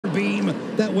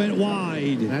that went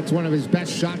wide. That's one of his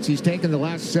best shots he's taken the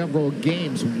last several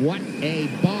games. What a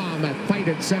bomb. A fight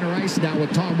at center ice now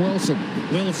with Tom Wilson.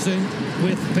 Wilson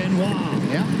with Benoit.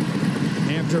 Yep.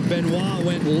 After Benoit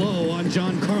went low on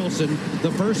John Carlson,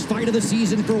 the first fight of the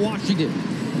season for Washington.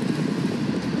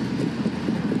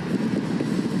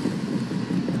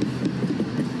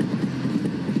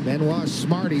 Benoit's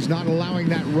smart. He's not allowing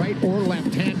that right or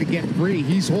left hand to get free.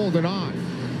 He's holding on.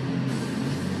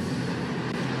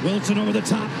 Wilson over the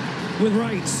top with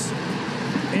rights.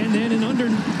 And then an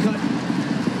undercut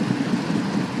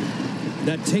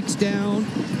that takes down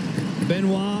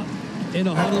Benoit in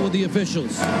a huddle with the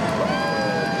officials.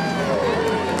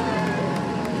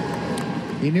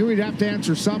 He knew he'd have to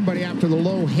answer somebody after the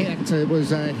low hit. It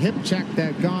was a hip check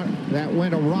that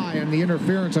went awry on the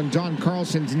interference on John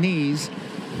Carlson's knees.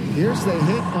 Here's the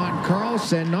hit on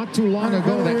Carlson not too long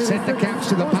ago that sent the Caps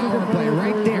to the power play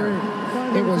right there.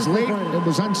 It was late. It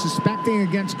was unsuspecting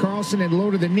against Carlson and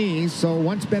low to the knees. So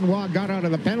once Benoit got out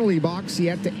of the penalty box, he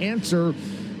had to answer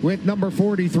with number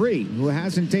 43, who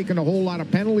hasn't taken a whole lot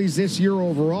of penalties this year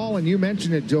overall. And you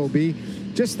mentioned it, Joe B.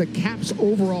 Just the Caps'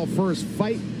 overall first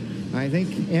fight. I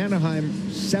think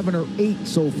Anaheim 7 or 8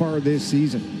 so far this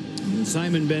season. And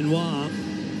Simon Benoit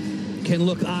can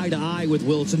look eye to eye with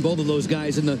Wilson, both of those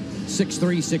guys in the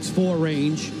 6'3", 6'4"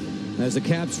 range, as the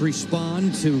Caps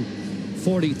respond to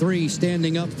 43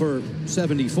 standing up for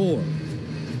 74.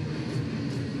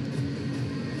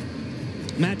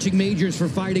 Matching majors for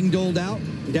fighting doled out.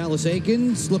 Dallas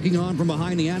Aikens looking on from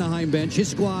behind the Anaheim bench. His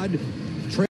squad